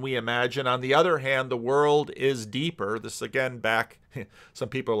quicker than we imagine. On the other hand, the world is deeper. This, again, back, some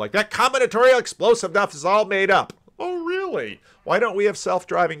people are like, that combinatorial explosive stuff is all made up. Oh, really? Why don't we have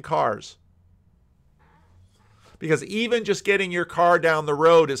self-driving cars? Because even just getting your car down the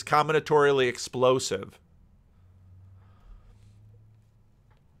road is combinatorially explosive.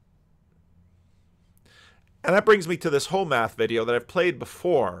 And that brings me to this whole math video that I've played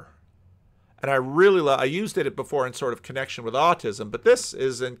before. And I really I used it before in sort of connection with autism, but this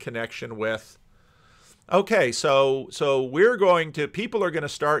is in connection with, okay, so we're going to, people are going to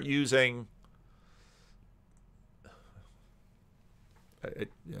start using,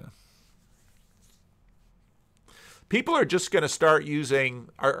 people are just going to start using,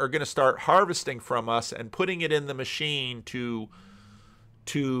 are going to start harvesting from us and putting it in the machine to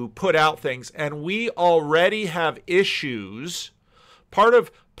put out things. And we already have issues. Part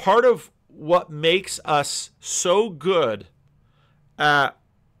of what makes us so good at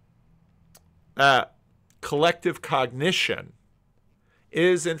collective cognition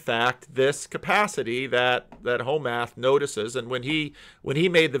is, in fact, this capacity that home math notices. And when he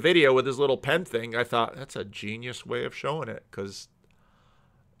made the video with his little pen thing, I thought, that's a genius way of showing it, because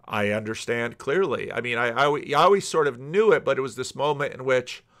I understand clearly. I mean, I always sort of knew it, but it was this moment in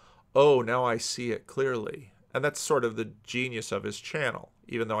which, oh, now I see it clearly. And that's sort of the genius of his channel,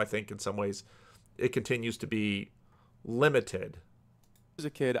 even though I think in some ways it continues to be limited. As a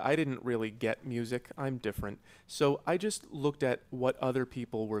kid, I didn't really get music. I'm different. So I just looked at what other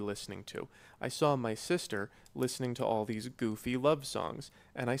people were listening to. I saw my sister listening to all these goofy love songs,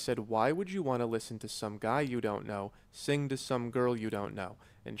 and I said, why would you want to listen to some guy you don't know sing to some girl you don't know?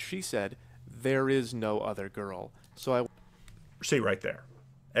 And she said, there is no other girl. So I see right there.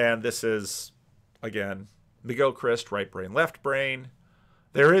 And this is, again, McGilchrist, right brain, left brain.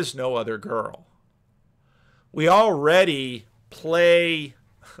 There is no other girl. We already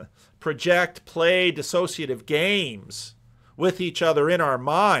project, play dissociative games with each other in our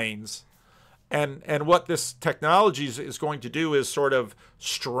minds And what this technology is going to do is sort of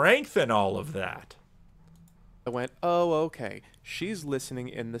strengthen all of that. I went, oh, okay. She's listening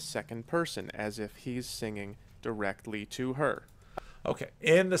in the second person, as if he's singing directly to her. Okay,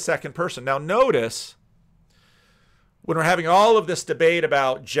 in the second person. Now notice, when we're having all of this debate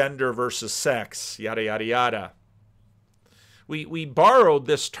about gender versus sex, yada, yada, yada, we borrowed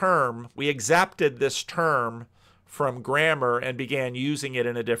this term, we exacted this term from grammar and began using it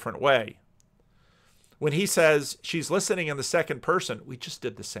in a different way. When he says she's listening in the second person, we just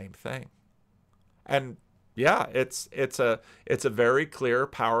did the same thing. And yeah, it's a very clear,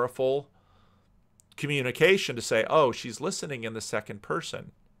 powerful communication to say, oh, she's listening in the second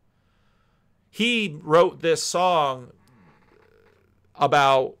person. He wrote this song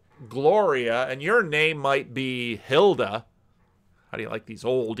about Gloria, and your name might be Hilda. How do you like these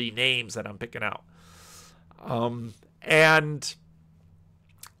oldie names that I'm picking out? And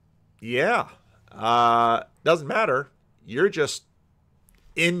yeah, doesn't matter. You're just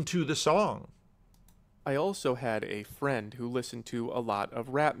into the song. I also had a friend who listened to a lot of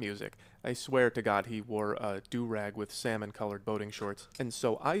rap music. I swear to God he wore a do-rag with salmon-colored boating shorts. And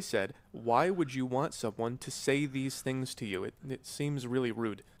so I said, why would you want someone to say these things to you? It seems really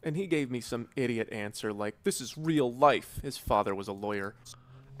rude. And he gave me some idiot answer like, this is real life. His father was a lawyer.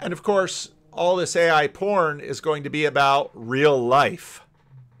 And of course, all this AI porn is going to be about real life.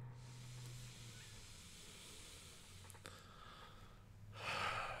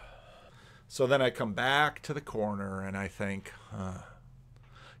 So then I come back to the corner and I think,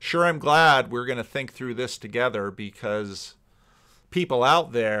 sure, I'm glad we're going to think through this together because people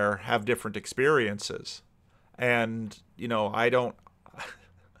out there have different experiences. And, you know, I don't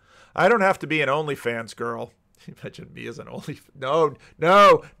have to be an OnlyFans girl. Imagine me as an OnlyFans. No,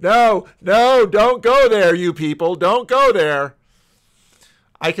 don't go there, you people. Don't go there.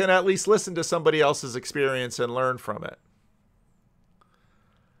 I can at least listen to somebody else's experience and learn from it.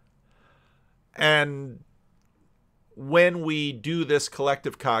 And when we do this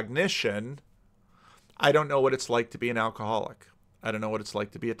collective cognition, I don't know what it's like to be an alcoholic. I don't know what it's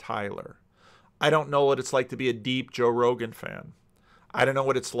like to be a Tyler. I don't know what it's like to be a deep Joe Rogan fan. I don't know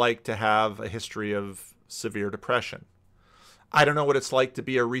what it's like to have a history of severe depression. I don't know what it's like to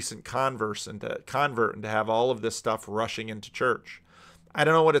be a recent convert and to have all of this stuff rushing into church. I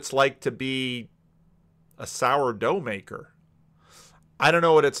don't know what it's like to be a sourdough maker. I don't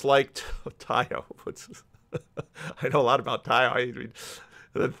know what it's like to Tayo. I know a lot about Tayo. I mean,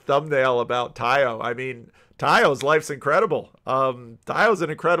 the thumbnail about Tayo. I mean, Tayo's life's incredible. Tayo's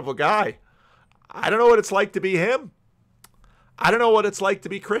an incredible guy. I don't know what it's like to be him. I don't know what it's like to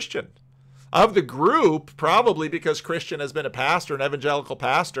be Christian. Of the group, probably because Christian has been a pastor, an evangelical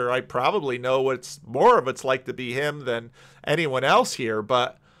pastor, I probably know what's more of it's like to be him than anyone else here.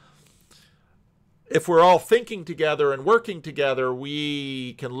 But if we're all thinking together and working together,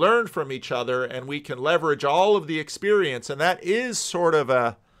 we can learn from each other and we can leverage all of the experience. And that is sort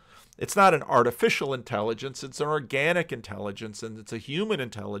of it's not an artificial intelligence, it's an organic intelligence, and it's a human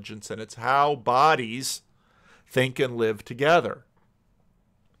intelligence, and it's how bodies think and live together.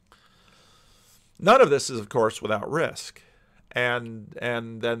 None of this is, of course, without risk. And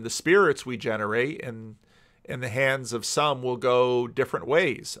then the spirits we generate in the hands of some will go different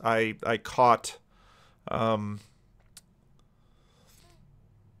ways. I caught it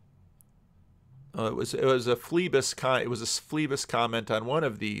was a Phlebas comment on one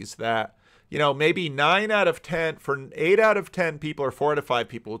of these that, you know, maybe 8 out of 10 people or 4 out of 5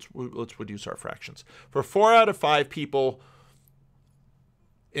 people, let's reduce our fractions. For 4 out of 5 people,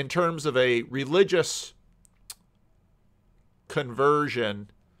 in terms of a religious conversion,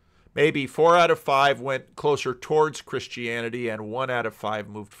 maybe 4 out of 5 went closer towards Christianity and 1 out of 5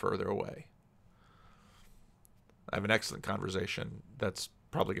 moved further away. I have an excellent conversation that's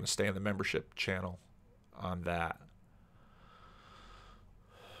probably going to stay in the membership channel on that.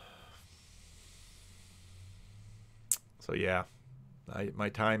 So yeah, my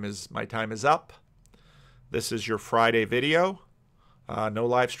time is up. This is your Friday video. No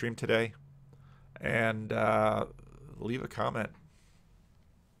live stream today. And leave a comment.